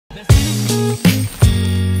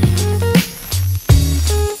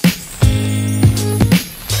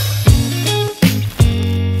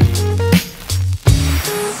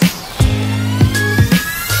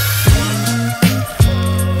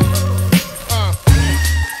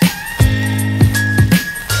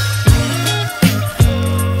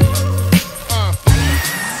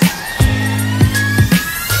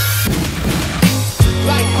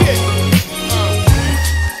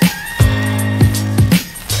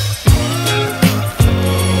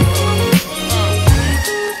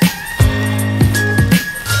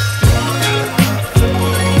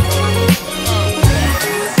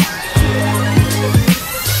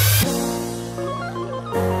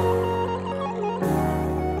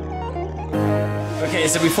Okay,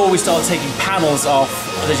 so before we start taking panels off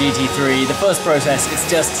the GT3, the first process is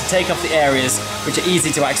just to take off the areas which are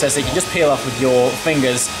easy to access. You can just peel off with your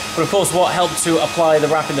fingers. But of course, what helped to apply the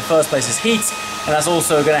wrap in the first place is heat, and that's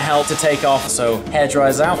also going to help to take off. So hair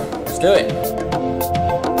dries out. Let's do it.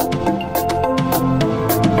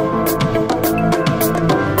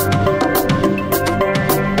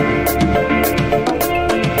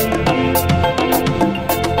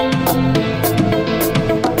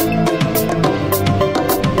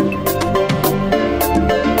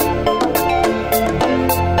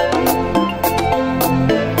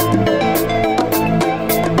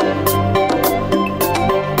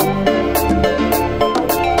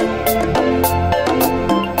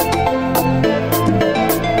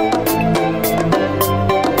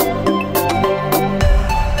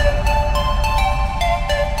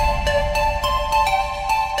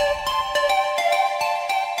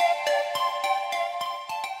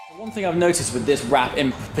 One thing I've noticed with this wrap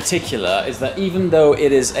in particular is that even though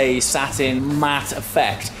it is a satin matte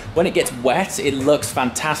effect, when it gets wet, it looks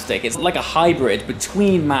fantastic. It's like a hybrid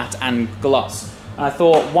between matte and gloss. And I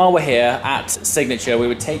thought while we're here at Signature, we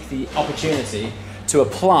would take the opportunity to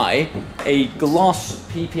apply a gloss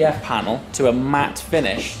PPF panel to a matte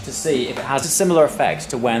finish to see if it has a similar effect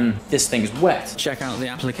to when this thing's wet. Check out the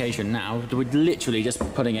application now. We're literally just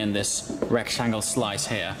putting in this rectangle slice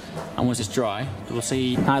here, and once it's dry, we'll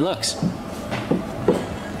see how it looks.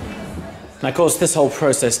 Now, of course, this whole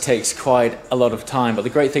process takes quite a lot of time, but the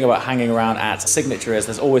great thing about hanging around at Signature is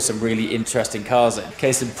there's always some really interesting cars in.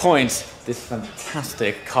 Case in point, this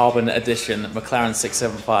fantastic carbon edition McLaren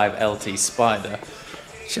 675 LT Spider.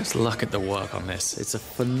 Just look at the work on this. It's a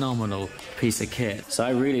phenomenal piece of kit. So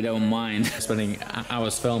I really don't mind spending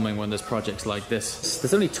hours filming when there's projects like this.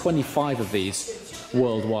 There's only 25 of these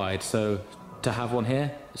worldwide, so to have one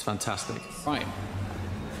here is fantastic. Right,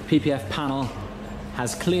 PPF panel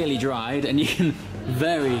has clearly dried, and you can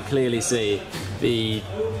very clearly see the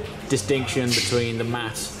distinction between the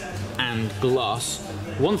matte and gloss.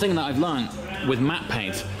 One thing that I've learned with matte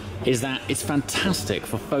paint is that it's fantastic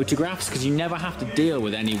for photographs because you never have to deal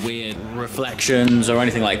with any weird reflections or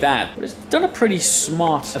anything like that. But it's done a pretty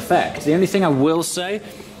smart effect. The only thing I will say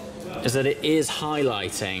is that it is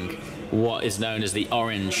highlighting what is known as the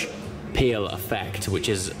orange peel effect, which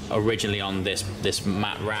is originally on this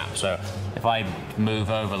matte wrap. So if I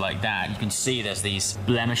move over like that, you can see there's these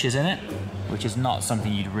blemishes in it, which is not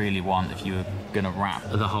something you'd really want if you were gonna wrap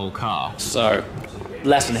the whole car. So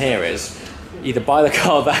lesson here is either buy the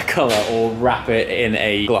car that color or wrap it in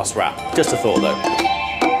a gloss wrap. Just a thought though.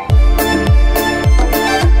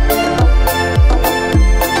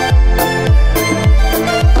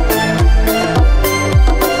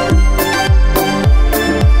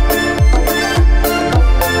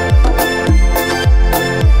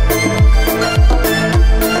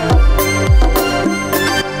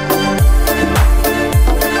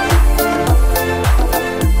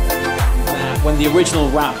 When the original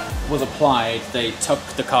wrap was applied, they took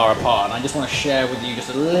the car apart, and I just want to share with you just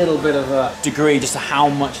a little bit of a degree just to how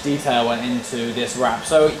much detail went into this wrap.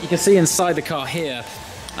 So you can see inside the car here,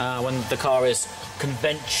 when the car is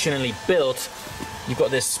conventionally built, you've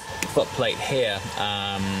got this foot plate here,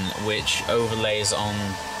 which overlays on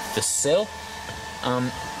the sill.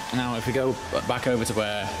 Now if we go back over to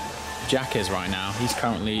where Jack is right now, he's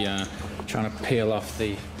currently trying to peel off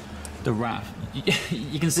the wrap.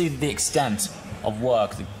 You can see the extent of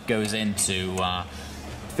work that goes into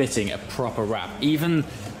fitting a proper wrap. Even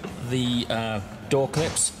the door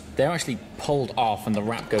clips, they're actually pulled off and the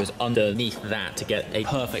wrap goes underneath that to get a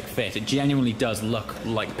perfect fit. It genuinely does look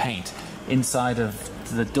like paint. Inside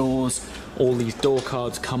of the doors, all these door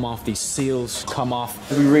cards come off, these seals come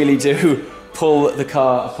off. We really do pull the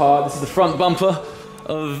car apart. This is the front bumper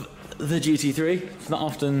of the GT3. It's not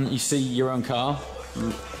often you see your own car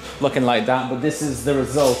looking like that, but this is the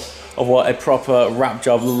result of what a proper wrap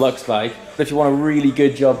job looks like. If you want a really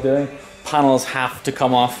good job doing, panels have to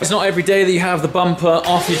come off. It's not every day that you have the bumper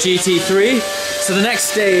off your GT3, so the next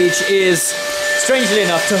stage is, strangely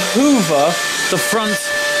enough, to hoover the front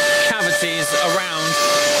cavities around.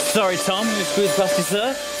 Sorry Tom, excuse plastic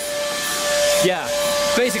sir. Yeah,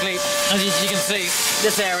 basically, as you can see,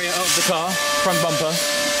 this area of the car, front bumper,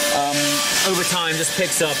 over time just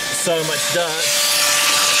picks up so much dirt.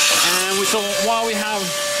 And we thought, while we have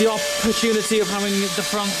the opportunity of having the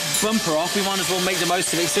front bumper off, we might as well make the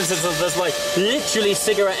most of it, since there's like literally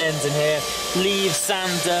cigarette ends in here, leaves,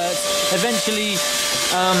 sand, dirt. Eventually,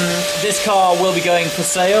 this car will be going for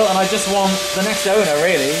sale, and I just want the next owner,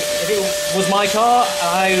 really. If it was my car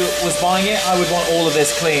and I was buying it, I would want all of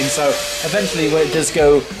this clean. So eventually, when it does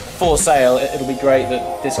go for sale, it'll be great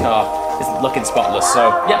that this car it's looking spotless. So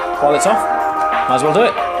yeah, while it's off, might as well do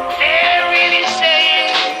it.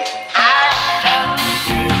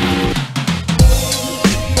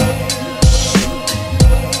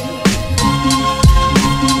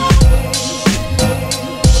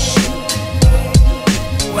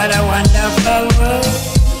 What a wonderful world.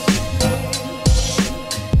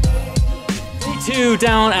 Day 2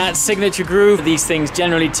 down at Signature Groove. These things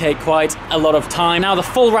generally take quite a lot of time. Now the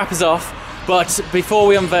full wrap is off, but before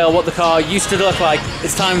we unveil what the car used to look like,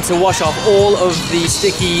 it's time to wash off all of the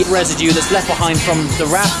sticky residue that's left behind from the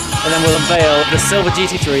wrap, and then we'll unveil the silver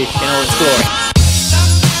GT3 in all its glory.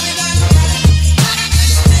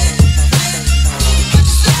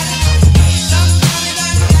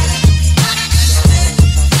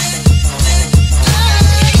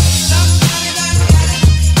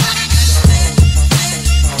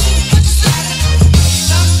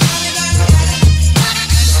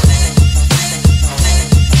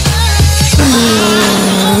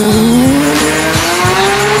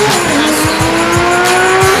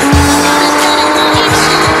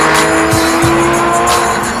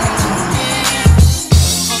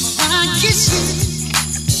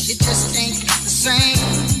 It just ain't the same.